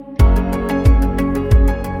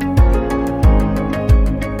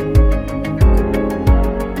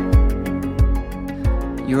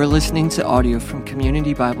You are listening to audio from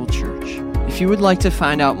Community Bible Church. If you would like to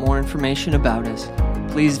find out more information about us,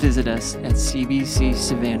 please visit us at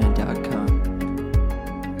cbcsavannah.com.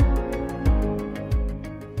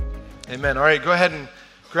 Amen. All right, go ahead and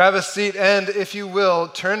grab a seat, and if you will,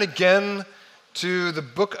 turn again to the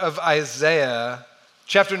book of Isaiah,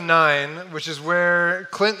 chapter 9, which is where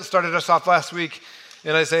Clint started us off last week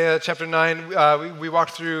in Isaiah chapter 9. We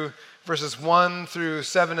walked through verses 1 through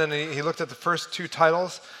 7, and he looked at the first two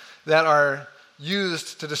titles that are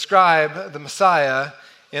used to describe the Messiah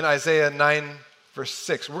in Isaiah 9, verse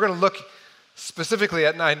 6. We're going to look specifically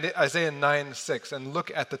at Isaiah 9, 6, and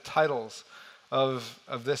look at the titles of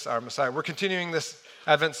this, our Messiah. We're continuing this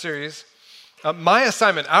Advent series. My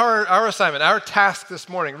assignment, our assignment, our task this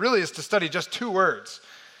morning really is to study just two words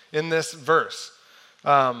in this verse.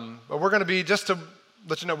 But we're going to be, just to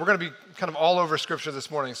let you know, we're going to be kind of all over Scripture this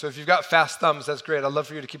morning. So if you've got fast thumbs, that's great. I'd love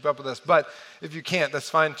for you to keep up with us. But if you can't, that's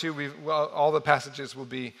fine too. All the passages will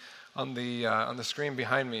be on the screen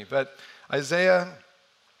behind me. But Isaiah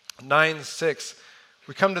 9, 6,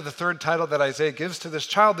 we come to the third title that Isaiah gives to this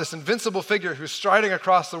child, this invincible figure who's striding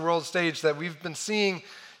across the world stage that we've been seeing.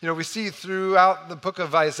 We see throughout the book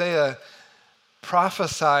of Isaiah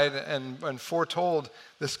prophesied and foretold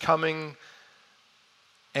this coming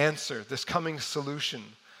answer, this coming solution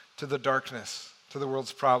to the darkness, to the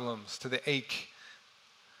world's problems, to the ache,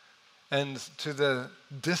 and to the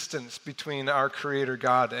distance between our Creator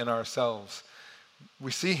God and ourselves.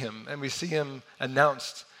 We see him, and we see him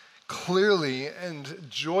announced clearly and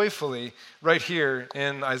joyfully right here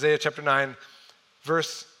in Isaiah chapter 9,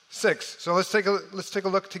 verse 6. So let's take a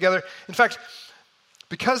look together. In fact,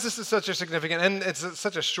 because this is such a significant, and it's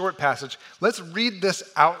such a short passage, let's read this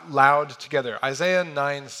out loud together. Isaiah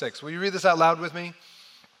 9, 6. Will you read this out loud with me?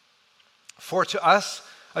 For to us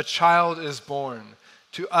a child is born,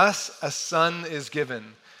 to us a son is given,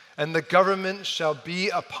 and the government shall be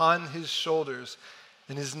upon his shoulders,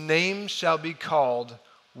 and his name shall be called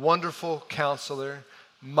Wonderful Counselor,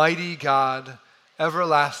 Mighty God,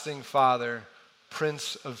 Everlasting Father,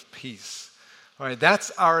 Prince of Peace. All right,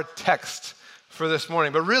 that's our text for this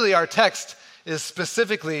morning. But really our text is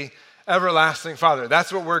specifically Everlasting Father.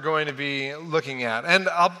 That's what we're going to be looking at. And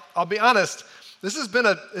I'll be honest, this has been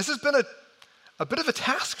a bit of a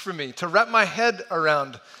task for me to wrap my head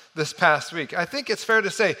around this past week. I think it's fair to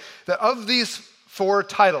say that of these four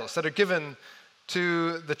titles that are given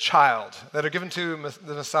to the child, that are given to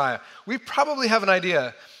the Messiah, we probably have an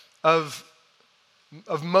idea of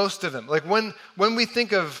most of them. Like when we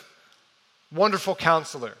think of Wonderful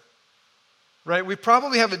Counselor, right? We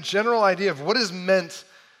probably have a general idea of what is meant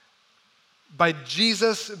by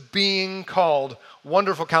Jesus being called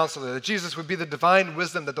Wonderful Counselor, that Jesus would be the divine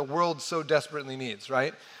wisdom that the world so desperately needs,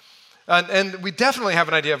 right? And we definitely have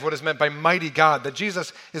an idea of what is meant by Mighty God, that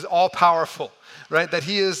Jesus is all-powerful, right? That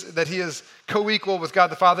he is co-equal with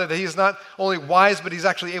God the Father, that he is not only wise, but he's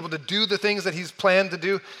actually able to do the things that he's planned to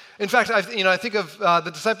do. In fact, I think of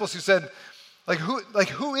the disciples who said,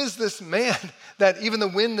 who is this man that even the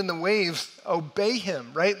wind and the waves obey him,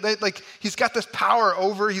 right? He's got this power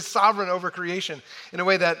he's sovereign over creation in a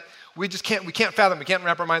way that we can't fathom, we can't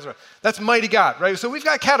wrap our minds around. That's Mighty God, right? So we've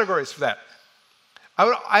got categories for that.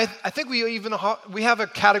 I think we have a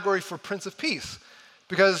category for Prince of Peace,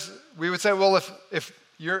 because we would say, well, if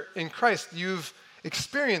you're in Christ, you've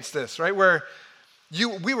experienced this, right? Where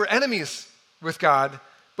we were enemies with God,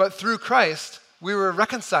 but through Christ, we were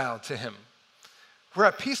reconciled to him. We're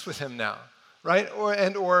at peace with him now, right?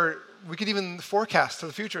 Or we could even forecast to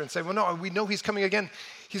the future and say, well, no, we know he's coming again.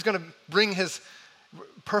 He's going to bring his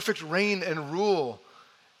perfect reign and rule,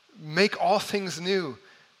 make all things new,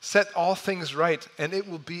 set all things right, and it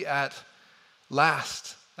will be at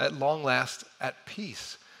long last, at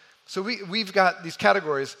peace. So we've got these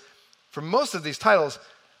categories for most of these titles,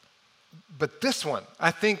 but this one,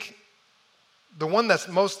 I think the one that's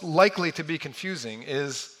most likely to be confusing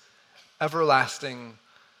is Everlasting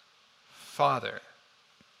Father.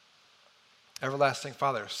 Everlasting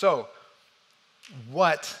Father. So,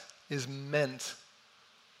 what is meant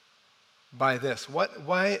by this? What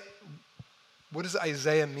does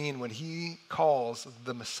Isaiah mean when he calls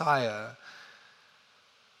the Messiah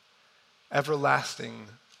Everlasting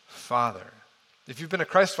Father? If you've been a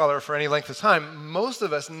Christ follower for any length of time, most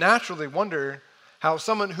of us naturally wonder how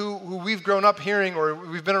someone who we've grown up hearing, or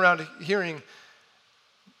we've been around hearing,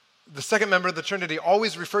 the second member of the Trinity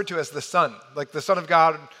always referred to as the Son, like the Son of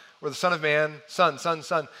God or the Son of Man, Son.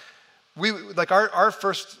 Our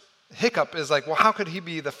first hiccup is like, well, how could he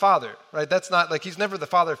be the Father, right? That's not, he's never the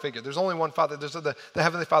Father figure. There's only one Father. There's the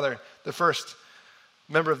Heavenly Father, the first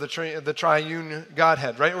member of the triune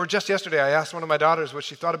Godhead, right? Or just yesterday, I asked one of my daughters what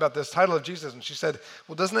she thought about this title of Jesus, and she said,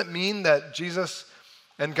 well, doesn't it mean that Jesus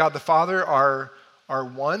and God the Father are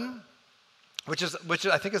one? Which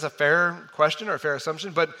I think is a fair question or a fair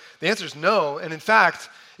assumption, but the answer is no. And in fact,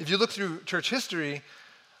 if you look through church history,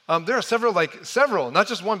 there are several, not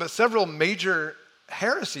just one, but several major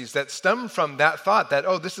heresies that stem from that thought that,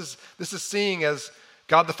 this is seeing as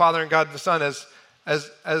God the Father and God the Son as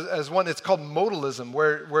one. It's called modalism,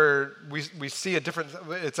 where we see a different,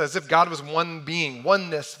 it's as if God was one being.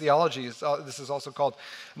 Oneness theology, this is also called.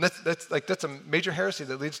 And that's a major heresy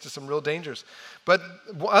that leads to some real dangers. But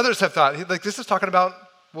others have thought, this is talking about,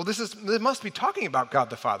 this must be talking about God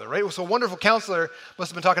the Father, right? So wonderful counselor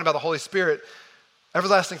must have been talking about the Holy Spirit.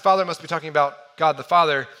 Everlasting Father must be talking about God the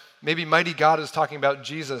Father. Maybe mighty God is talking about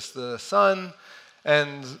Jesus the Son.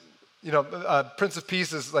 And, Prince of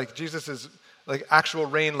Peace is like Jesus is like actual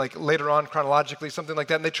reign, like later on chronologically, something like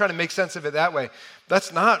that. And they try to make sense of it that way.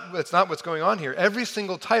 That's not what's going on here. Every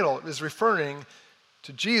single title is referring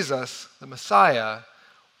to Jesus, the Messiah.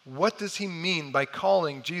 What does he mean by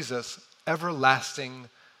calling Jesus everlasting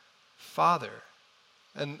Father?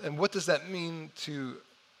 And what does that mean to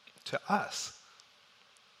us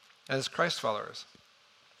as Christ followers?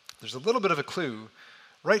 There's a little bit of a clue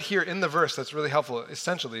right here in the verse that's really helpful,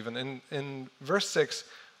 essential even. In verse 6,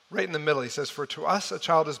 right in the middle, he says, "For to us a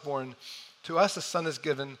child is born, to us a son is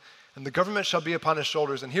given, and the government shall be upon his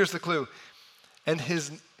shoulders." And here's the clue. "And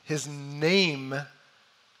his name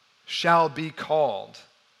shall be called."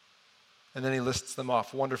 And then he lists them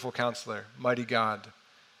off. Wonderful Counselor, Mighty God,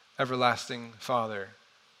 Everlasting Father,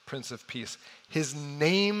 Prince of Peace. His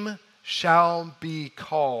name shall be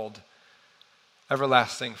called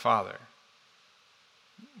Everlasting Father.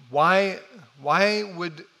 Why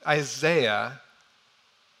would Isaiah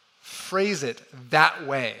phrase it that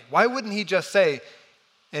way? Why wouldn't he just say,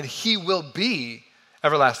 "And he will be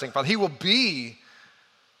everlasting Father"? He will be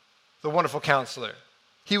the wonderful Counselor.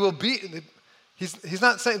 He will be. He's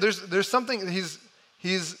not saying there's something.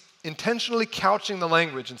 He's intentionally couching the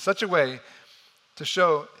language in such a way to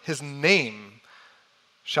show his name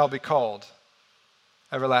shall be called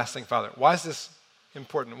everlasting Father. Why is this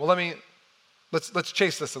important? Well, let's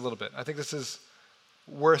chase this a little bit. I think this is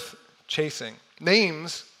worth chasing.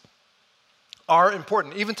 Names are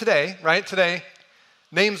important. Even today, right? Today,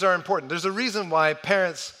 names are important. There's a reason why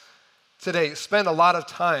parents today spend a lot of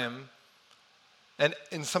time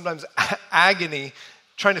and sometimes agony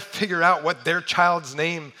trying to figure out what their child's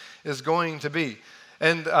name is going to be.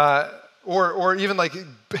 And or even like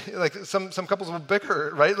some couples will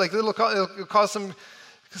bicker, right? Like it'll cause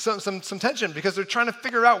some tension because they're trying to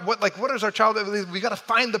figure out what is our child. We got to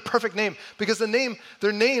find the perfect name because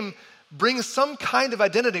their name brings some kind of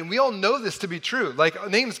identity, and we all know this to be true. Like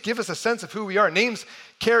names give us a sense of who we are. Names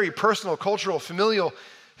carry personal, cultural, familial,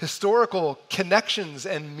 historical connections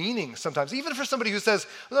and meanings sometimes. Even for somebody who says,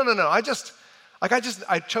 no, I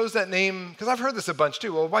chose that name because I've heard this a bunch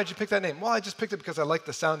too. Well, why'd you pick that name? Well, I just picked it because I like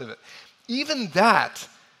the sound of it. Even that,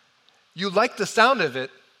 you like the sound of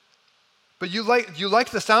it, but you like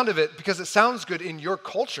the sound of it because it sounds good in your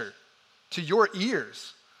culture, to your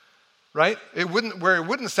ears, right? It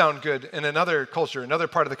wouldn't sound good in another culture, another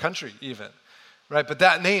part of the country even, right? But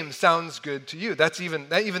that name sounds good to you. That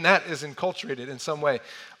is enculturated in some way.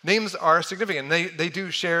 Names are significant. They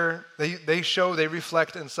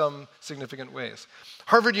reflect in some significant ways.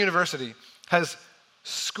 Harvard University has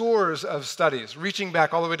scores of studies reaching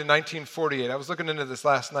back all the way to 1948. I was looking into this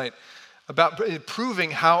last night about proving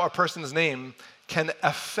how a person's name can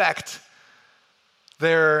affect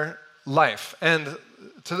their life. And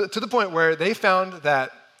to the point where they found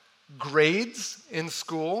that grades in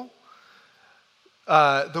school,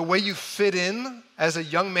 the way you fit in as a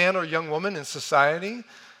young man or young woman in society,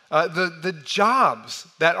 the jobs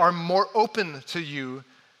that are more open to you,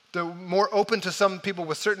 more open to some people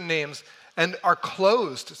with certain names and are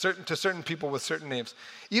closed to certain people with certain names.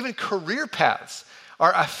 Even career paths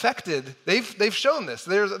are affected. They've shown this.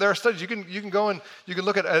 There are studies. You can go and you can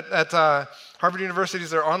look at Harvard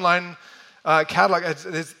University's their online catalog.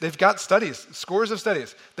 They've got studies, scores of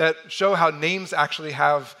studies that show how names actually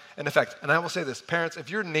have an effect. And I will say this, parents, if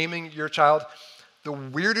you're naming your child, the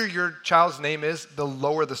weirder your child's name is, the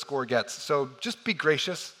lower the score gets. So just be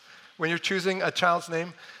gracious when you're choosing a child's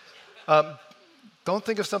name. Don't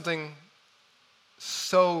think of something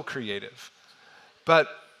so creative. But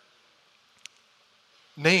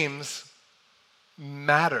names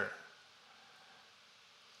matter.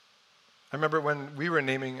 I remember when we were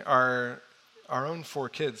naming our own 4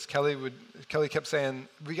 kids, Kelly kept saying,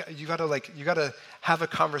 you gotta have a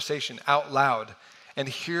conversation out loud and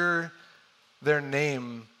hear their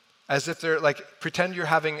name as if they're pretend you're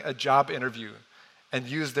having a job interview and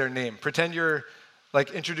use their name. Pretend you're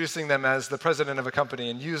introducing them as the president of a company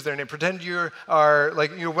and use their name. Pretend you are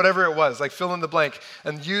whatever it was, fill in the blank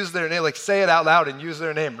and use their name, say it out loud and use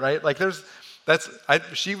their name, right?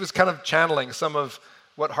 She was kind of channeling some of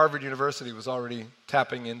what Harvard University was already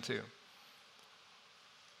tapping into.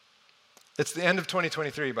 It's the end of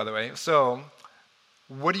 2023, by the way. So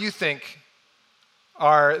what do you think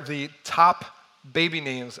are the top baby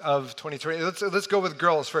names of 2023? Let's go with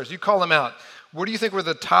girls first. You call them out. What do you think were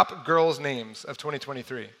the top girls' names of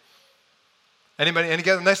 2023? Anybody? Any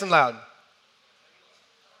guys? Nice and loud.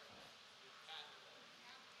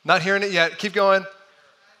 Not hearing it yet. Keep going.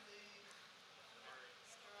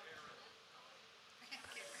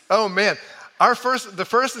 Oh man, the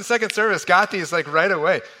first and second service got these right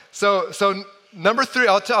away. So number 3.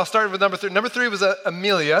 I'll start with number 3. Number 3 was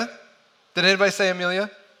Amelia. Did anybody say Amelia?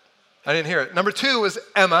 I didn't hear it. Number 2 was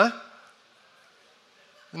Emma.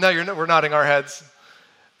 No, we're nodding our heads.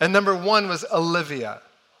 And number 1 was Olivia.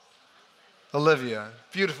 Olivia,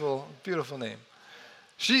 beautiful, beautiful name.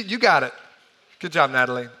 You got it. Good job,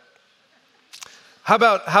 Natalie. How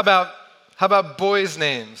about boys'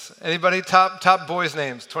 names? Anybody top boys'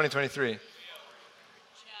 names 2023?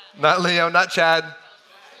 Not Leo, not Chad.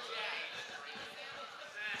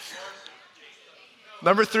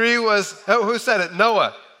 Number 3 was, who said it?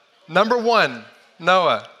 Noah. Number 1,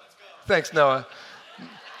 Noah. Thanks, Noah.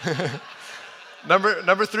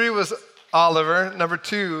 Number 3 was Oliver. Number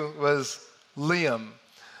 2 was Liam.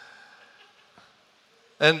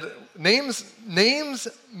 And names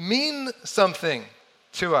mean something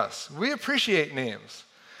to us. We appreciate names.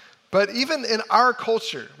 But even in our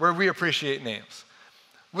culture where we appreciate names,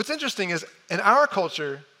 what's interesting is in our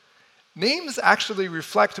culture, names actually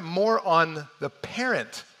reflect more on the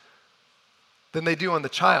parent than they do on the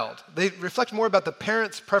child. They reflect more about the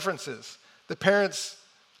parent's preferences, the parent's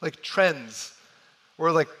trends,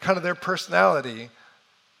 or kind of their personality.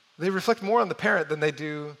 They reflect more on the parent than they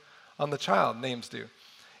do on the child, names do.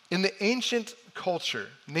 In the ancient culture,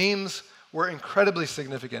 names were incredibly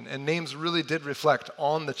significant, and names really did reflect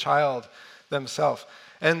on the child themselves.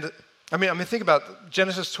 And I mean, think about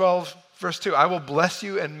Genesis 12, verse 2. I will bless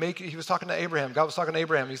you and make you, he was talking to Abraham. God was talking to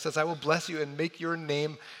Abraham. He says, I will bless you and make your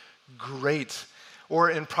name great. Or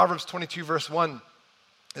in Proverbs 22, verse 1,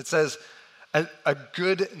 it says, a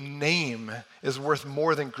good name is worth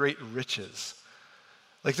more than great riches.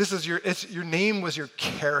 This is your name was your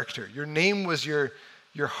character. Your name was your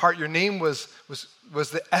heart. Your name was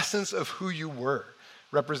the essence of who you were,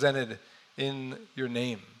 represented in your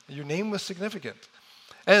name. Your name was significant.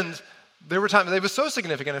 And there were times, it was so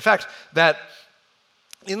significant, in fact, that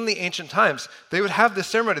in the ancient times, they would have this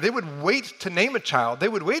ceremony. They would wait to name a child. They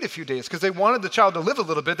would wait a few days because they wanted the child to live a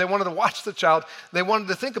little bit. They wanted to watch the child. They wanted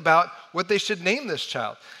to think about what they should name this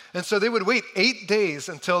child. And so they would wait 8 days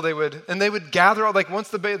until they would gather all, once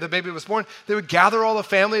the baby was born, they would gather all the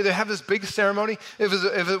family. They'd have this big ceremony. If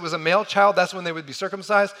it was a male child, that's when they would be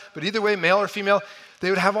circumcised. But either way, male or female,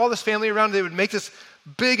 they would have all this family around. They would make this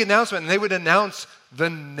big announcement, and they would announce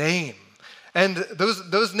the name. And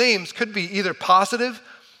those names could be either positive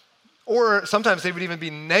or sometimes they would even be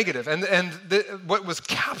negative. And what was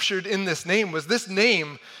captured in this name was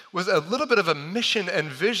a little bit of a mission and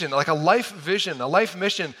vision, like a life vision, a life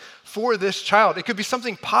mission for this child. It could be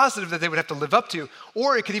something positive that they would have to live up to,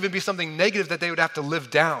 or it could even be something negative that they would have to live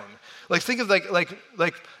down. Think of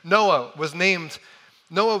like Noah was named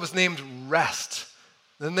Rest.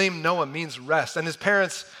 The name Noah means rest. And his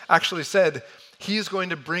parents actually said, he is going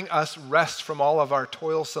to bring us rest from all of our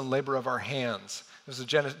toilsome labor of our hands. This is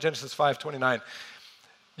Genesis 5:29.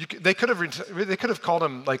 They could have called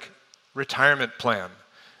him retirement plan,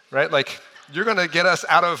 right? You're going to get us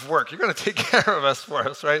out of work. You're going to take care of us for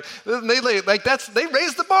us, right? They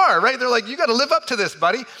raised the bar, right? They're like, you got to live up to this,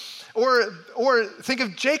 buddy. Or think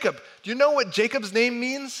of Jacob. Do you know what Jacob's name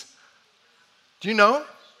means? Do you know?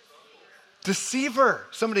 Deceiver.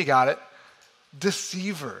 Somebody got it.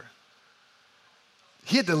 Deceiver.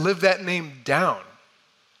 He had to live that name down.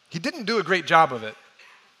 He didn't do a great job of it,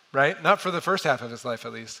 right? Not for the first half of his life,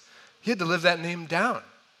 at least. He had to live that name down.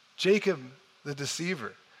 Jacob, the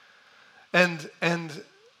deceiver. And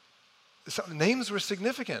so names were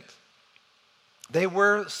significant. They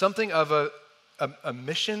were something of a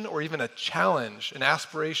mission or even a challenge, an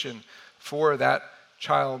aspiration for that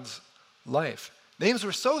child's life. Names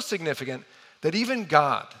were so significant that even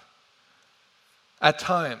God, at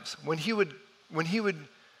times, when he would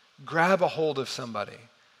grab a hold of somebody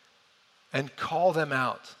and call them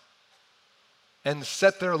out and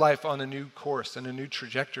set their life on a new course and a new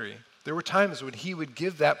trajectory, there were times when he would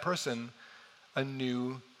give that person a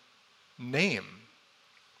new name.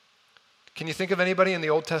 Can you think of anybody in the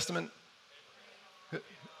Old Testament?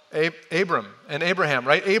 Abram and Abraham,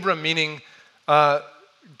 right? Abram meaning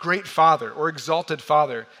great father or exalted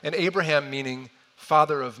father, and Abraham meaning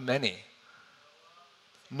father of many.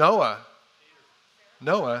 Noah,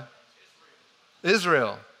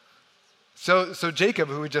 Israel. So Jacob,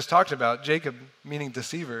 who we just talked about, Jacob meaning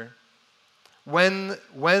deceiver. When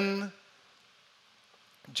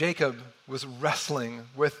Jacob was wrestling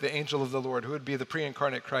with the angel of the Lord, who would be the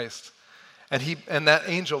pre-incarnate Christ, and that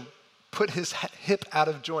angel put his hip out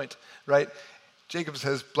of joint, right? Jacob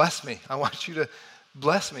says, bless me. I want you to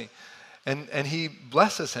bless me. And he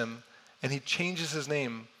blesses him, and he changes his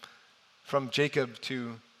name from Jacob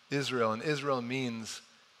to Israel. And Israel means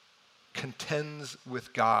contends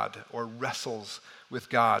with God or wrestles with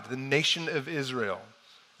God. The nation of Israel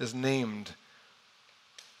is named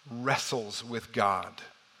wrestles with God.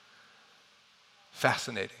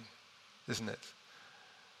 Fascinating, isn't it?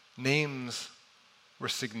 Names were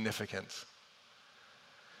significant.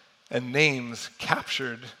 And names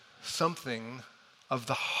captured something of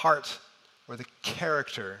the heart or the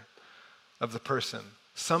character of the person,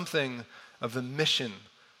 something of the mission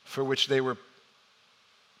for which they were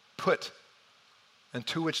put and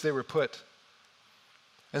to which they were put.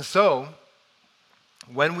 And so,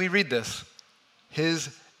 when we read this, his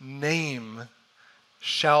name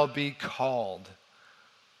shall be called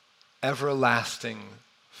Everlasting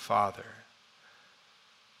Father.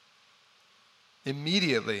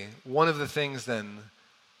 Immediately, one of the things then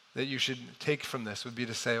that you should take from this would be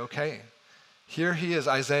to say, okay, here he is,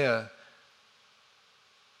 Isaiah,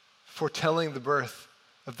 foretelling the birth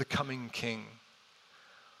of the coming king.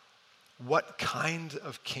 What kind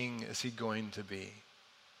of king is he going to be?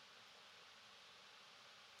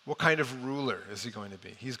 What kind of ruler is he going to be?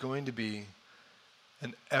 He's going to be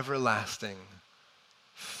an everlasting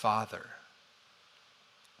Father,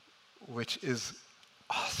 which is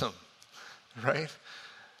awesome, right?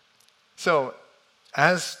 So,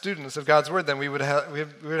 as students of God's Word, then we would have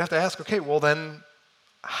to ask, okay, well then,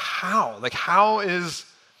 how? Like, how is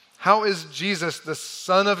Jesus, the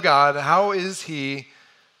Son of God, how is he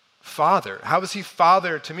Father? How is he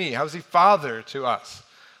Father to me? How is he Father to us?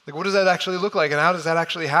 Like, what does that actually look like, and how does that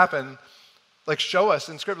actually happen? Like, show us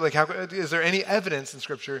in Scripture. Like, is there any evidence in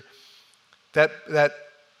Scripture that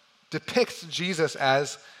depicts Jesus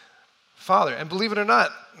as Father? And believe it or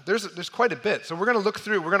not, there's quite a bit. So we're going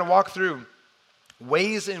to walk through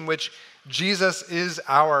ways in which Jesus is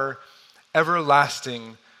our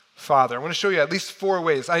everlasting Father. I want to show you at least 4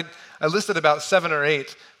 ways. I listed about 7 or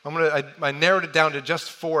 8. I narrowed it down to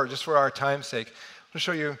just 4, just for our time's sake. I'm going to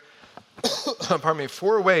show you,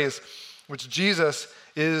 4 ways which Jesus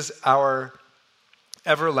is our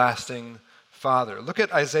everlasting Father. Look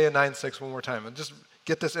at Isaiah 9:6 one more time, and just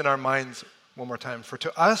get this in our minds one more time. For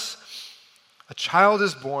to us a child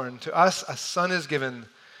is born, to us a son is given,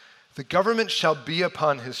 the government shall be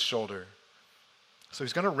upon his shoulder. So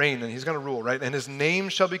he's going to reign and he's going to rule, right? And his name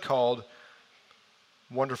shall be called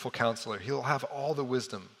Wonderful Counselor. He'll have all the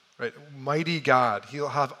wisdom, right? Mighty God. He'll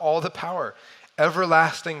have all the power.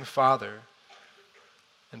 Everlasting Father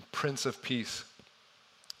and Prince of Peace.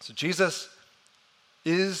 So Jesus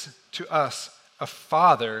is to us a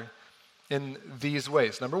father in these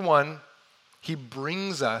ways. Number 1, he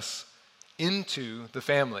brings us into the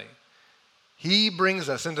family. He brings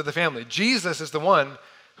us into the family. Jesus is the one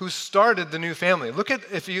who started the new family. Look at,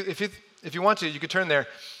 if you want to, you could turn there.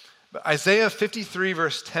 Isaiah 53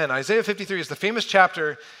 verse 10. Isaiah 53 is the famous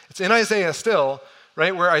chapter. It's in Isaiah still,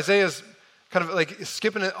 right? Where Isaiah's kind of like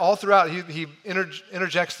skipping it all throughout. He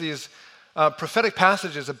interjects these prophetic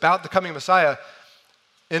passages about the coming Messiah.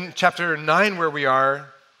 In chapter 9 where we are,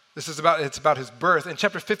 it's about his birth. In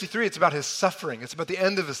chapter 53, it's about his suffering. It's about the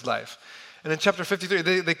end of his life. And in chapter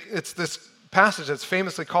 53, it's this passage that's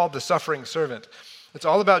famously called the suffering servant. It's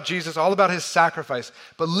all about Jesus, all about his sacrifice.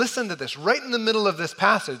 But listen to this. Right in the middle of this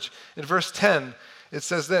passage, in verse 10, it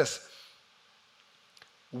says this: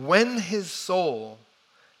 when his soul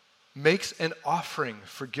makes an offering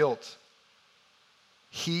for guilt,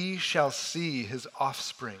 he shall see his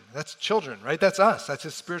offspring. That's children, right? That's us. That's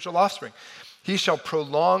his spiritual offspring. He shall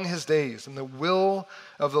prolong his days, and the will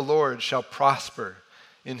of the Lord shall prosper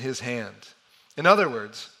in his hand. In other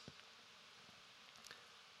words,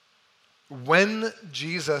 when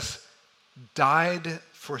Jesus died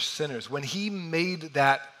for sinners, when he made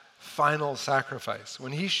that final sacrifice,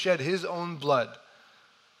 when he shed his own blood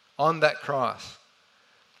on that cross,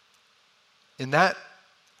 in that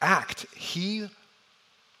act, he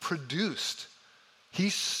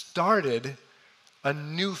started a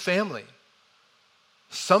new family.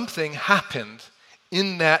 something happened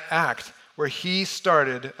in that act where he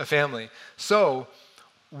started a family. So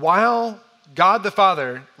while God the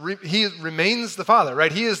Father, he remains the Father,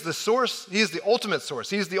 right? He is the source. He is the ultimate source.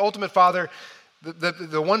 He is the ultimate Father,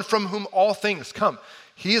 the one from whom all things come.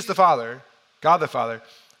 He is the Father, God the Father.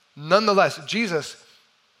 Nonetheless, Jesus,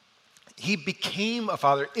 he became a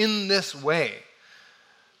father in this way,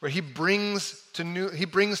 where he brings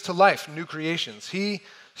to life new creations. He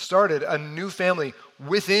started a new family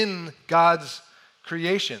within God's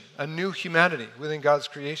creation, a new humanity within God's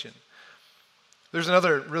creation. There's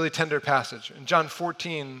another really tender passage. In John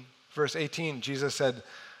 14, verse 18, Jesus said,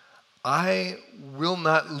 I will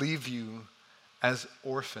not leave you as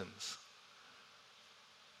orphans.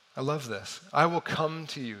 I love this. I will come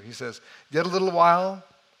to you, he says. Yet a little while,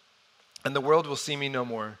 and the world will see me no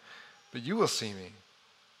more, but you will see me.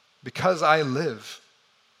 Because I live,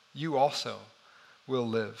 you also will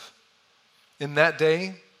live. In that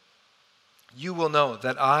day, you will know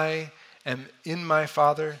that I am in my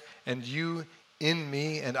Father, and you in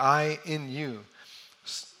me, and I in you.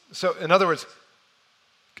 So, in other words,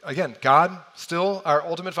 again, God, still our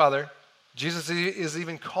ultimate Father. Jesus is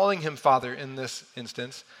even calling him Father in this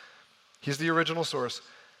instance. He's the original source.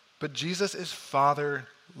 But Jesus is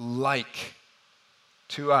Father-like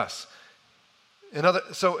to us. In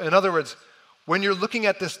other words, when you're looking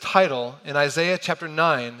at this title in Isaiah chapter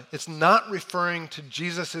 9, it's not referring to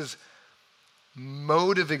Jesus'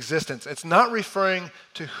 mode of existence. It's not referring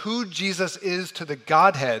to who Jesus is to the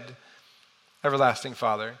Godhead, everlasting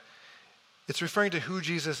Father. It's referring to who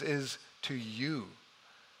Jesus is to you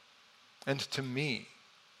and to me.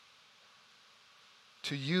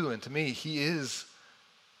 To you and to me, he is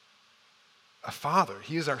a father.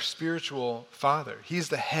 He is our spiritual father. He is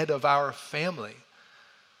the head of our family.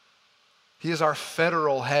 He is our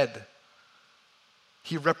federal head.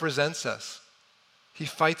 He represents us. He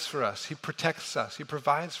fights for us. He protects us. He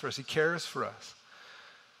provides for us. He cares for us.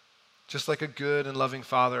 Just like a good and loving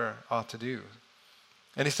father ought to do.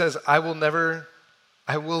 And he says, I will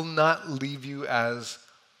not leave you as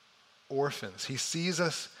orphans. He sees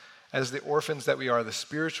us as the orphans that we are, the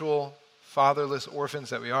spiritual, fatherless orphans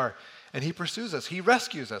that we are. And he pursues us. He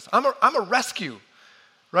rescues us. I'm a rescue,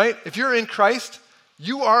 right? If you're in Christ,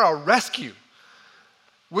 you are a rescue.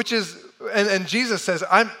 Which is, and Jesus says,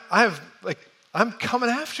 I'm coming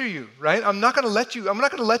after you, right? I'm not going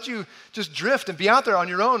to let you just drift and be out there on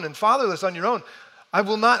your own and fatherless on your own. I'm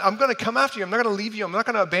going to come after you. I'm not going to leave you. I'm not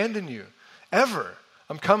going to abandon you, ever.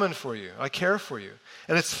 I'm coming for you. I care for you.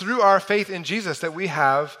 And it's through our faith in Jesus that we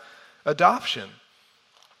have adoption.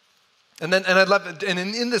 And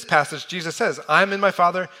in this passage, Jesus says, I'm in my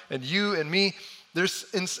Father, and you and me. There's,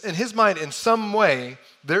 in his mind, in some way,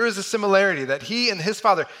 there is a similarity that he and his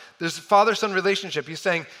Father, there's a father-son relationship. He's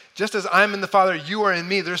saying, just as I'm in the Father, you are in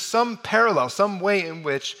me. There's some parallel, some way in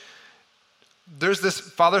which there's this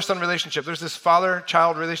father-son relationship. There's this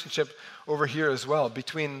father-child relationship over here as well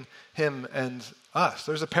between him and us.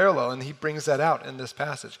 There's a parallel, and he brings that out in this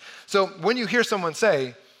passage. So when you hear someone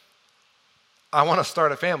say, I want to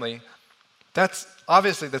start a family, that's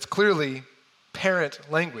clearly parent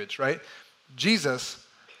language, right? Jesus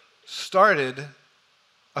started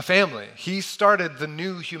a family. He started the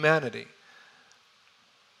new humanity.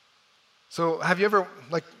 So have you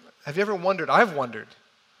ever wondered? I've wondered,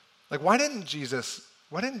 why didn't Jesus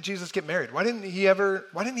get married? Why didn't he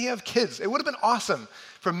have kids? It would have been awesome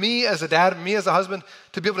for me as a dad, me as a husband,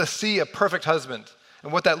 to be able to see a perfect husband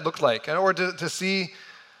and what that looked like, or to see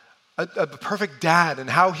a perfect dad and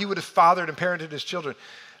how he would have fathered and parented his children.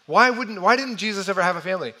 Why didn't Jesus ever have a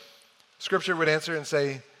family? Scripture would answer and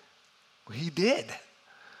say, well, he did.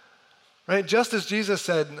 Right? Just as Jesus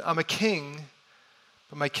said, I'm a king,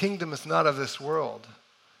 but my kingdom is not of this world.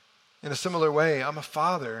 In a similar way, I'm a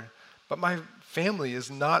father, but my family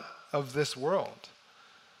is not of this world.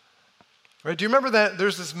 Right? Do you remember that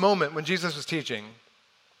there's this moment when Jesus was teaching?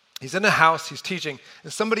 He's in a house, he's teaching,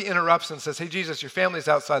 and somebody interrupts and says, hey, Jesus, your family's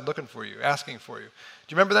outside looking for you, asking for you. Do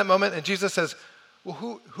you remember that moment? And Jesus says, well,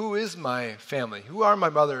 who is my family? Who are my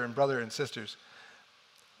mother and brother and sisters?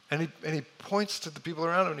 And he points to the people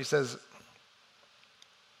around him and he says,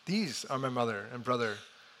 these are my mother and brother.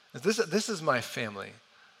 This is my family.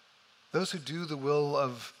 Those who do the will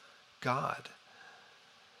of God.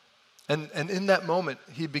 And in that moment,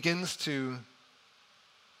 he begins to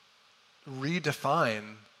redefine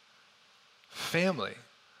family.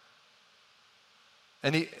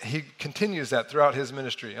 And he continues that throughout his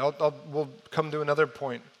ministry. We'll come to another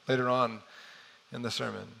point later on in the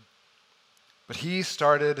sermon. But he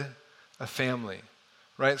started a family,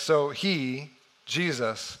 right? So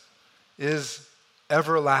Jesus is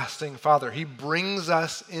everlasting Father. He brings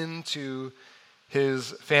us into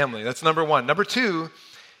his family. That's number one. Number two,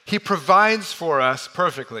 he provides for us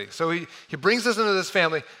perfectly. So he brings us into this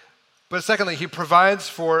family, but secondly, he provides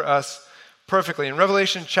for us perfectly. In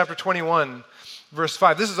Revelation chapter 21, verse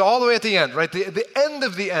 5, this is all the way at the end, right? The end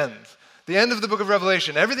of the end of the book of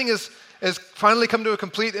Revelation. Everything is finally come to a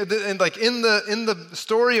complete, and like in the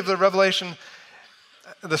story of the Revelation,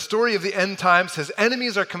 the story of the end times, his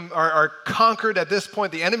enemies are conquered at this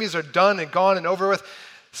point. The enemies are done and gone and over with.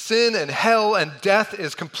 Sin and hell and death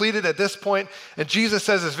is completed at this point. And Jesus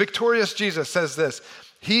says this, victorious Jesus says this,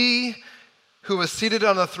 he who was seated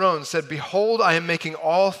on the throne said, behold, I am making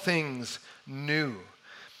all things new.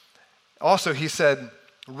 Also, he said,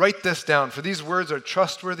 write this down, for these words are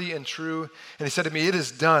trustworthy and true. And he said to me, it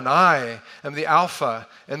is done. I am the Alpha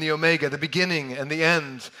and the Omega, the beginning and the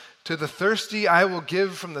end. To the thirsty I will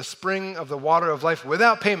give from the spring of the water of life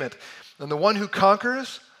without payment. And the one who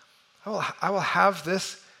conquers, I will have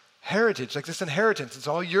this heritage, like this inheritance. It's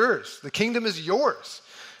all yours. The kingdom is yours,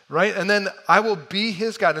 right? And then I will be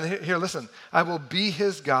his God. And here, listen. I will be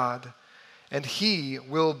his God, and he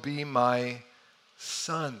will be my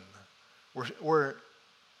son. Or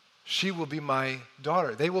she will be my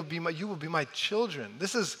daughter. You will be my children.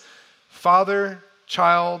 This is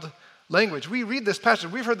father-child language. We read this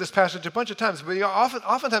passage. We've heard this passage a bunch of times, but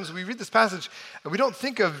oftentimes we read this passage and we don't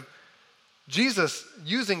think of Jesus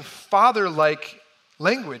using father-like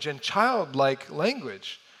language and childlike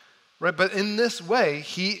language, right? But in this way,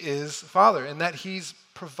 he is Father, in that he's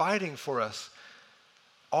providing for us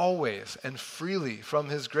always and freely from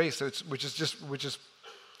his grace, which is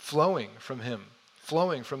flowing from him,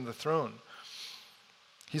 flowing from the throne.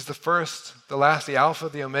 He's the first, the last, the Alpha,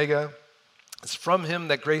 the Omega. It's from him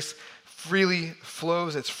that grace freely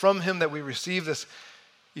flows. It's from him that we receive this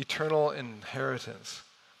eternal inheritance.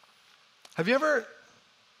 Have you ever,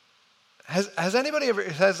 has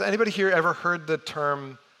anybody here ever heard the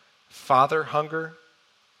term father hunger?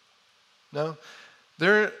 No?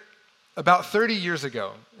 About 30 years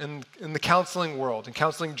ago, in the counseling world, in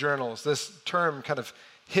counseling journals, this term kind of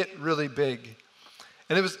hit really big.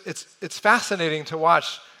 And it's fascinating to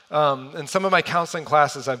watch. In some of my counseling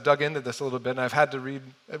classes, I've dug into this a little bit, and I've had to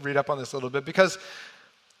read up on this a little bit, because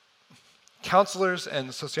counselors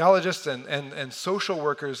and sociologists and social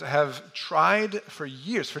workers have tried for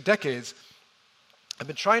years, for decades, have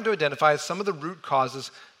been trying to identify some of the root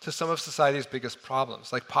causes to some of society's biggest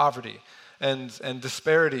problems, like poverty and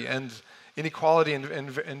disparity and inequality and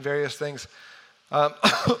various things.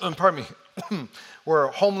 Pardon me, or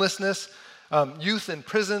homelessness, youth in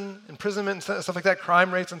imprisonment, and stuff like that,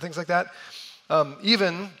 crime rates and things like that.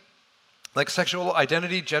 Even like sexual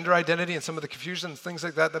identity, gender identity, and some of the confusions, things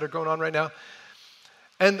like that are going on right now.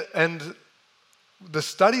 And the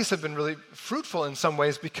studies have been really fruitful in some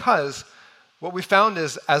ways, because what we found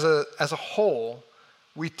is, as a whole,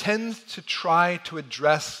 we tend to try to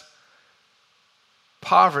address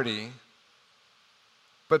poverty,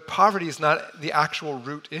 but poverty is not the actual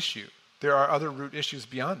root issue. There are other root issues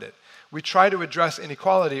beyond it. We try to address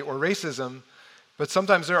inequality or racism, but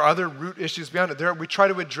sometimes there are other root issues beyond it. We try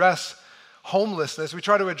to address homelessness. We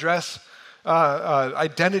try to address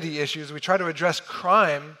identity issues. We try to address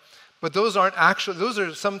crime, but those are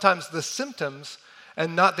sometimes the symptoms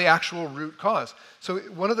and not the actual root cause. So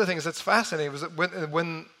one of the things that's fascinating was that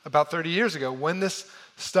when about 30 years ago, when this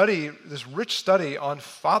rich study on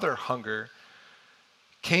father hunger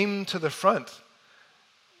came to the front,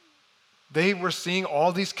 they were seeing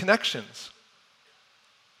all these connections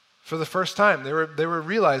for the first time. They were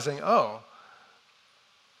realizing,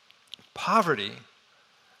 poverty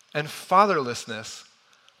and fatherlessness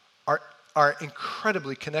are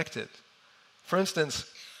incredibly connected. For instance,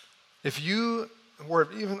 if you were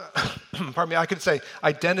even, I could say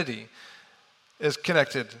identity is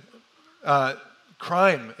connected,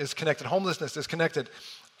 crime is connected, homelessness is connected.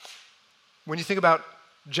 When you think about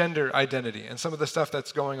gender identity and some of the stuff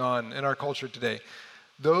that's going on in our culture today,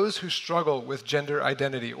 those who struggle with gender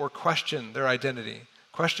identity or question their identity,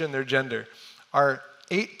 question their gender, are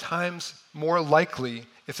 8 times more likely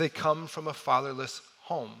if they come from a fatherless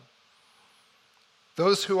home.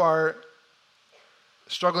 Those who are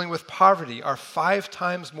struggling with poverty are 5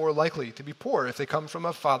 times more likely to be poor if they come from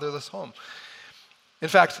a fatherless home. In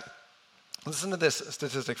fact, listen to this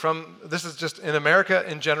statistic. This is just in America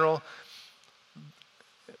in general.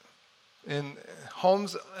 In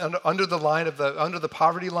homes under the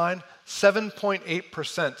poverty line,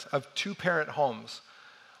 7.8% of 2-parent homes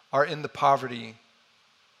are in the poverty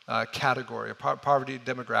category, poverty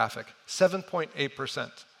demographic.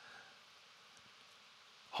 7.8%.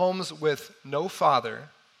 Homes with no father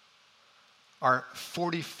are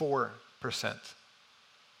 44%.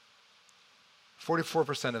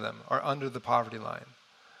 44% of them are under the poverty line,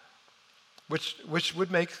 which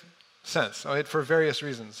would make sense, right, for various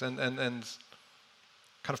reasons and kind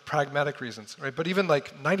of pragmatic reasons, right? But even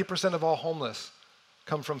like 90% of all homeless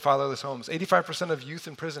come from fatherless homes. 85% of youth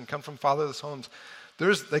in prison come from fatherless homes.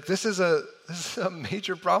 This is a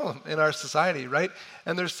major problem in our society, right?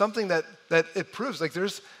 And there's something that it proves. Like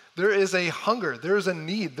there is a hunger, there is a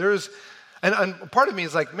need, and part of me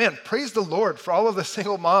is like, man, praise the Lord for all of the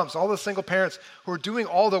single moms, all the single parents who are doing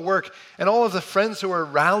all the work, and all of the friends who are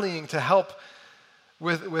rallying to help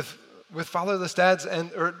with fatherless dads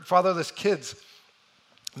or fatherless kids,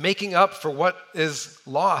 making up for what is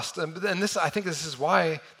lost. And this, I think this is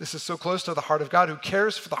why this is so close to the heart of God, who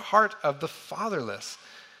cares for the heart of the fatherless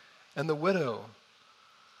and the widow.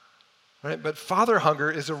 Right? But father hunger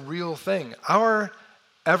is a real thing. Our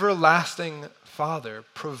everlasting Father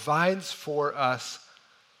provides for us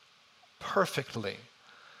perfectly.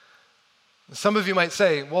 Some of you might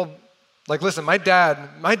say, well, like, listen, my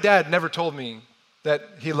dad never told me that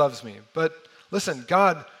he loves me. But listen,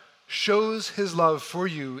 God shows his love for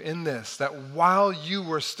you in this, that while you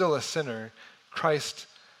were still a sinner, Christ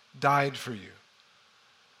died for you.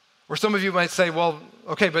 Or some of you might say, well,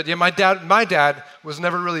 okay, but yeah, my dad was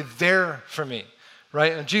never really there for me,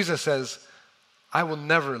 right? And Jesus says, I will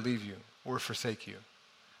never leave you or forsake you.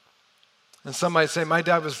 And some might say, my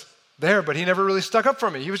dad was there, but he never really stuck up for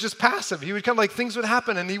me. He was just passive. He would come, like, things would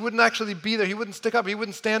happen and he wouldn't actually be there. He wouldn't stick up. He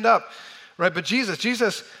wouldn't stand up, right? But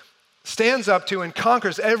Jesus stands up to and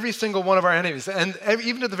conquers every single one of our enemies. And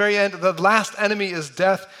even at the very end, the last enemy is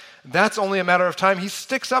death. That's only a matter of time. He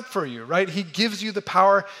sticks up for you, right? He gives you the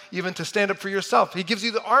power even to stand up for yourself. He gives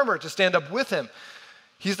you the armor to stand up with him.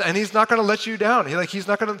 He's not going to let you down.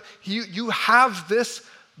 You have this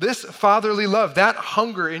fatherly love. That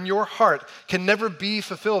hunger in your heart can never be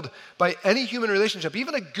fulfilled by any human relationship.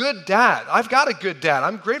 Even a good dad. I've got a good dad.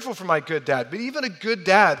 I'm grateful for my good dad. But even a good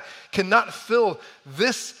dad cannot fill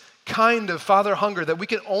this kind of father hunger that we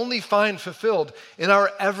can only find fulfilled in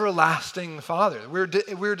our everlasting Father.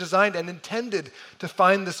 We're designed and intended to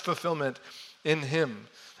find this fulfillment in him.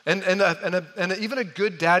 And even a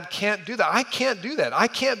good dad can't do that. I can't do that. I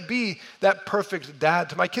can't be that perfect dad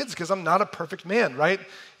to my kids because I'm not a perfect man, right?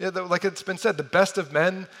 Like it's been said, the best of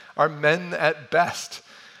men are men at best.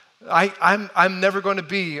 I'm never going to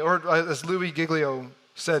be, or as Louis Giglio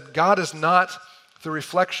said, God is not the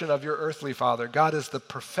reflection of your earthly father. God is the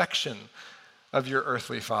perfection of your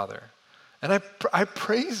earthly father. And I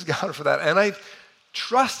praise God for that. And I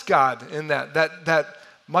trust God in that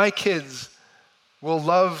my kids will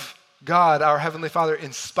love God, our Heavenly Father,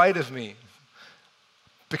 in spite of me.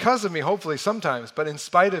 Because of me, hopefully, sometimes, but in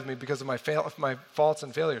spite of me because of my faults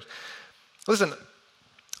and failures. Listen,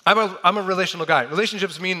 I'm a relational guy.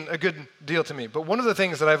 Relationships mean a good deal to me. But one of the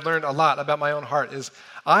things that I've learned a lot about my own heart is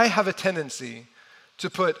I have a tendency to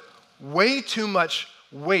put way too much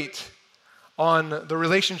weight on the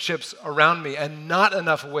relationships around me and not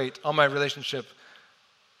enough weight on my relationship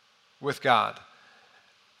with God.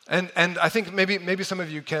 And I think maybe some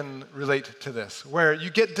of you can relate to this, where you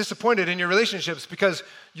get disappointed in your relationships because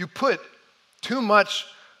you put too much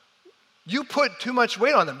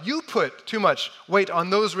weight on them. You put too much weight on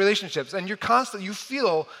those relationships, and you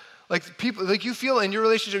feel like people, like you feel in your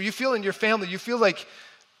relationship, you feel in your family, you feel like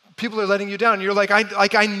people are letting you down. You're like,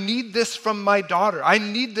 I need this from my daughter. I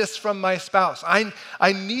need this from my spouse. I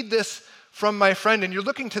need this from my friend. And you're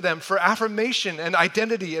looking to them for affirmation and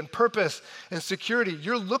identity and purpose and security.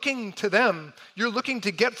 You're looking to them. You're looking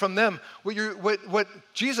to get from them what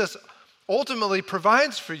Jesus ultimately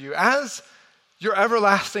provides for you as your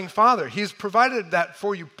everlasting Father. He's provided that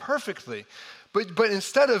for you perfectly. But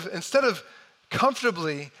instead of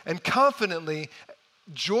comfortably and confidently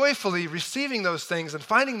joyfully receiving those things and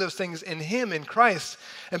finding those things in him, in Christ,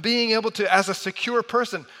 and being able to, as a secure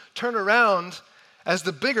person, turn around as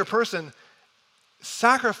the bigger person,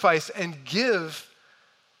 sacrifice and give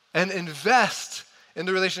and invest in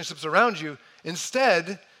the relationships around you.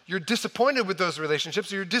 Instead, you're disappointed with those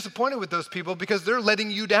relationships, or you're disappointed with those people because they're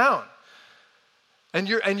letting you down.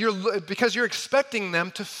 Because you're expecting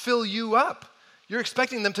them to fill you up. You're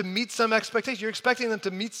expecting them to meet some expectation. You're expecting them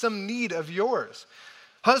to meet some need of yours.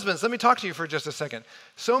 Husbands, let me talk to you for just a second.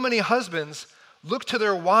 So many husbands look to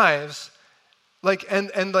their wives you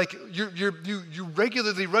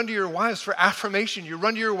regularly run to your wives for affirmation. You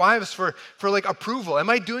run to your wives for like approval. Am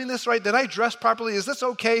I doing this right? Did I dress properly? Is this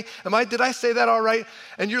okay? Did I say that all right?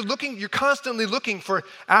 And you're constantly looking for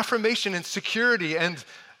affirmation and security and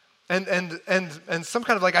and some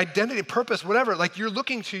kind of like identity, purpose, whatever. Like you're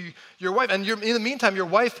looking to your wife, and in the meantime, your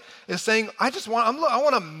wife is saying, I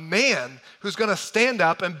want a man who's going to stand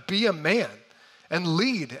up and be a man and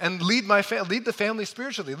lead the family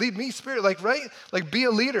spiritually, lead me spiritually, right? Like be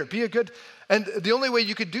a leader, be a good. And the only way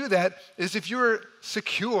you could do that is if you're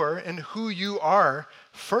secure in who you are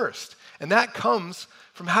first. And that comes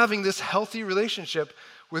from having this healthy relationship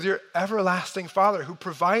with your everlasting Father who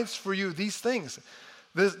provides for you these things.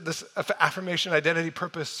 This affirmation, identity,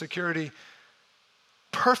 purpose, security,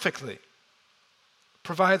 perfectly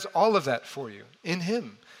provides all of that for you in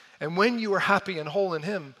Him. And when you are happy and whole in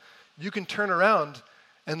Him, you can turn around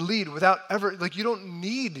and lead without ever, like you don't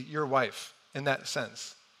need your wife in that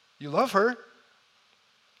sense. You love her,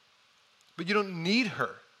 but you don't need her.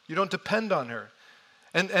 You don't depend on her.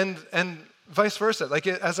 And vice versa. Like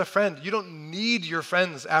as a friend, you don't need your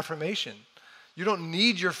friend's affirmation. You don't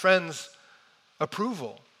need your friend's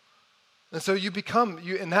approval. And so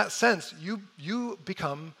in that sense, you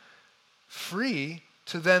become free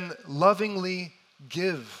to then lovingly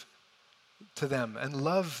give to them and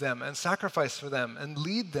love them and sacrifice for them and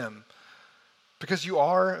lead them because you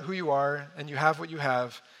are who you are and you have what you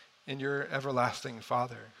have in your everlasting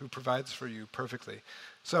Father who provides for you perfectly.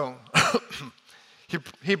 So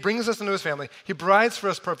he brings us into His family. He provides for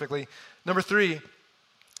us perfectly. Number 3,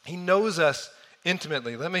 He knows us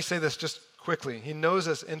intimately. Let me say this just quickly. He knows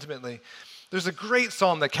us intimately. There's a great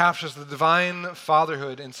psalm that captures the divine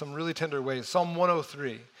fatherhood in some really tender ways. Psalm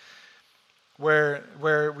 103,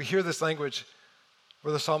 where we hear this language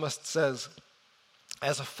where the psalmist says,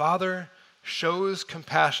 as a father shows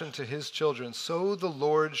compassion to his children, so the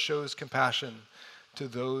Lord shows compassion to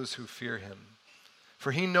those who fear Him.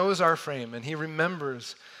 For He knows our frame and He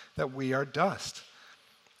remembers that we are dust.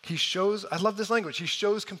 I love this language, He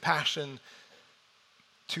shows compassion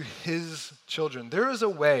to His children. There is a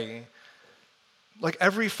way, like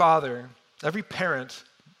every father, every parent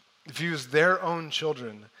views their own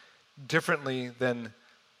children differently than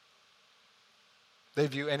they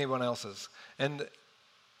view anyone else's. And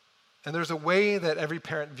there's a way that every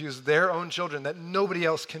parent views their own children that nobody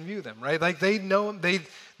else can view them, right? Like they know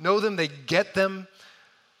them, they get them,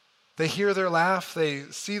 they hear their laugh, they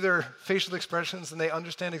see their facial expressions, and they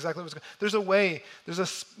understand exactly what's going on. There's a way, there's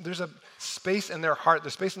a space in their heart,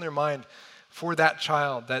 there's space in their mind for that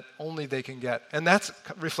child that only they can get. And that's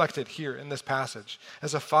reflected here in this passage.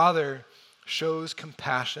 As a father shows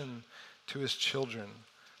compassion to his children,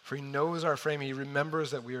 for He knows our frame, He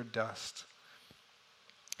remembers that we are dust.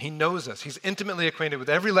 He knows us. He's intimately acquainted with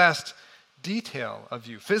every last detail of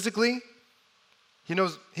you. Physically, He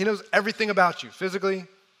knows everything about you. Physically,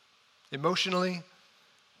 emotionally,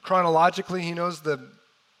 chronologically, He knows the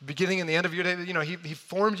beginning and the end of your day. You know, He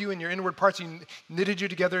formed you in your inward parts. He knitted you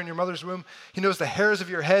together in your mother's womb. He knows the hairs of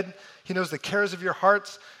your head. He knows the cares of your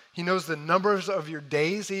hearts. He knows the numbers of your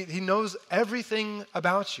days. He knows everything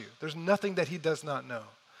about you. There's nothing that He does not know.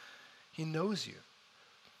 He knows you.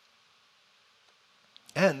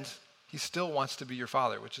 And He still wants to be your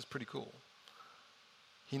Father, which is pretty cool.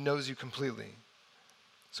 He knows you completely.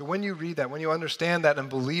 So when you read that, when you understand that and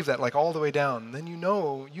believe that, like all the way down, then you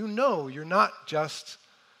know you're not just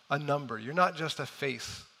a number. You're not just a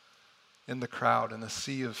face in the crowd, in the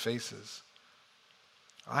sea of faces.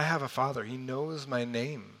 I have a Father. He knows my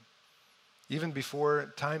name. Even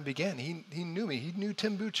before time began, he knew me. He knew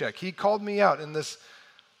Tim Buchek. He called me out in this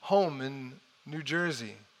home in New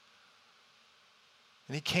Jersey.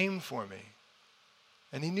 And He came for me.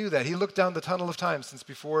 And He knew that. He looked down the tunnel of time since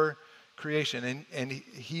before creation, and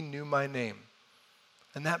he knew my name.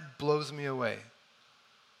 And that blows me away.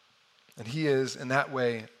 And He is, in that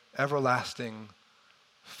way, everlasting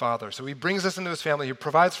Father. So He brings us into His family. He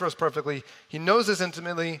provides for us perfectly. He knows us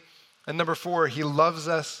intimately. And number 4, He loves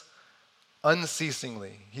us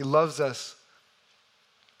unceasingly. He loves us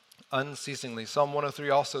unceasingly. Psalm 103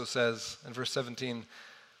 also says in verse 17,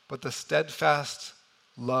 but the steadfast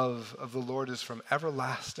love of the Lord is from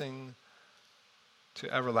everlasting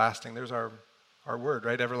to everlasting. There's our word,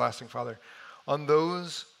 right? Everlasting Father. On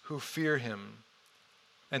those who fear Him,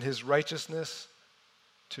 and His righteousness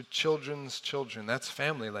to children's children. That's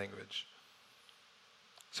family language.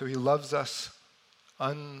 So He loves us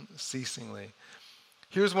unceasingly.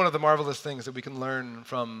 Here's one of the marvelous things that we can learn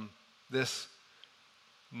from this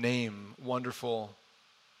name,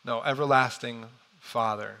 everlasting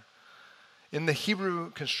Father. In the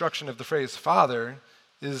Hebrew construction of the phrase Father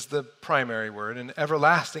is the primary word, and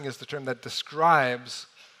everlasting is the term that describes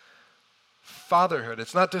fatherhood.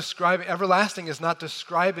 Everlasting is not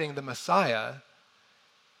describing the Messiah.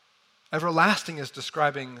 Everlasting is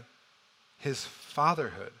describing His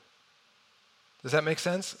fatherhood. Does that make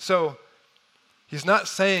sense? So he's not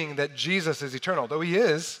saying that Jesus is eternal, though he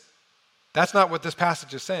is. That's not what this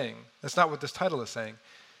passage is saying. That's not what this title is saying.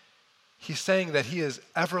 He's saying that he is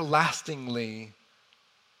everlastingly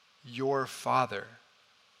your Father.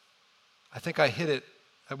 I think I hit it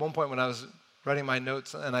at one point when I was writing my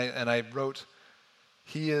notes, and I wrote,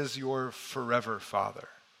 he is your forever Father.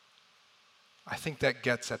 I think that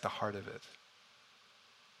gets at the heart of it.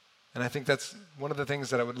 And I think that's one of the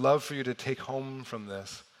things that I would love for you to take home from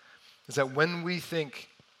this, is that when we think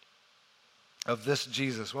of this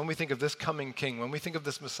Jesus, when we think of this coming King, when we think of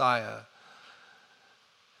this Messiah,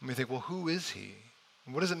 and we think, well, who is he?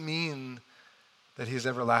 And what does it mean that he is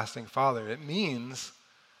everlasting Father? It means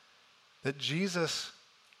that Jesus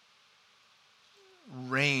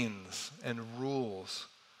reigns and rules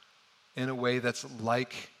in a way that's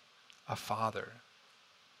like a father.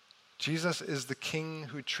 Jesus is the king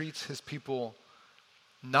who treats his people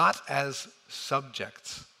not as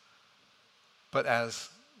subjects, but as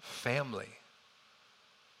family.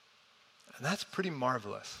 And that's pretty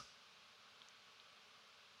marvelous.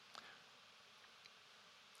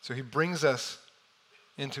 So he brings us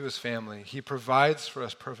into his family. He provides for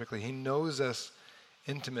us perfectly. He knows us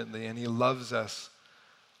intimately, and he loves us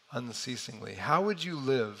unceasingly. How would you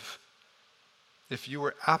live if you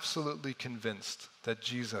were absolutely convinced that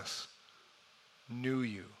Jesus knew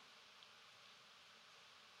you?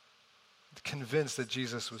 Convinced that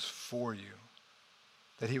Jesus was for you,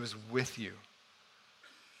 that he was with you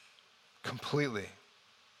completely,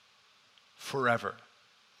 forever.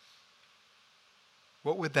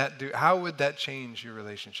 What would that do? How would that change your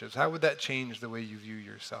relationships? How would that change the way you view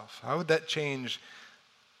yourself? How would that change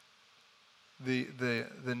the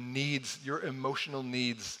needs, your emotional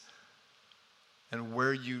needs, and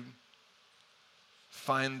where you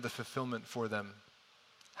find the fulfillment for them?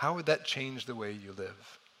 How would that change the way you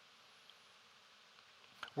live?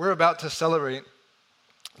 We're about to celebrate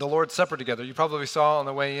the Lord's Supper together. You probably saw on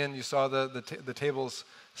the way in, you saw the tables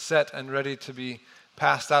set and ready to be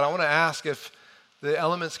passed out. I want to ask if the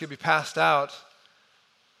elements could be passed out.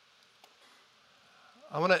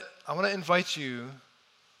 I want to invite you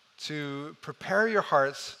to prepare your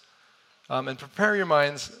hearts and prepare your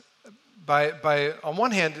minds by on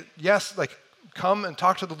one hand, yes, like come and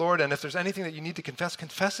talk to the Lord, and if there's anything that you need to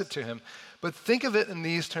confess it to him. But think of it in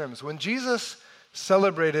these terms. When Jesus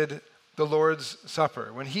celebrated the Lord's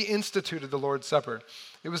Supper, when he instituted the Lord's Supper,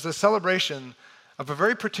 it was the celebration of a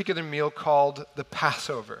very particular meal called the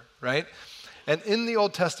Passover, right? And in the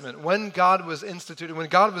Old Testament, when God was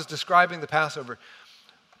describing the Passover,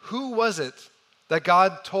 who was it that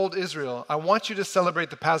God told Israel, I want you to celebrate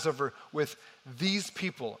the Passover with these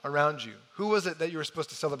people around you? Who was it that you were supposed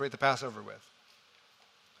to celebrate the Passover with?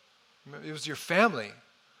 It was your family.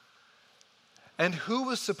 And who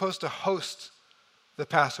was supposed to host the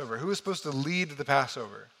Passover? Who was supposed to lead the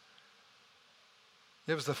Passover?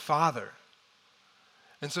 It was the Father.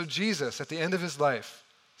 And so Jesus, at the end of his life,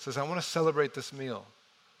 says, I want to celebrate this meal.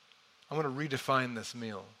 I want to redefine this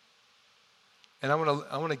meal. And I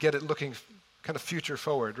want to get it looking kind of future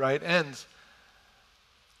forward, right? And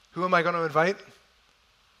who am I going to invite?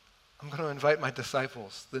 I'm going to invite my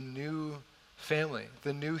disciples, the new family,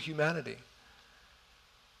 the new humanity.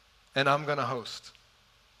 And I'm going to host.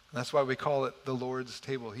 And that's why we call it the Lord's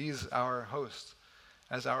table. He's our host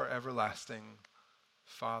as our everlasting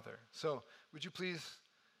Father. So would you please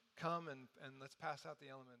come and let's pass out the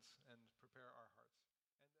elements and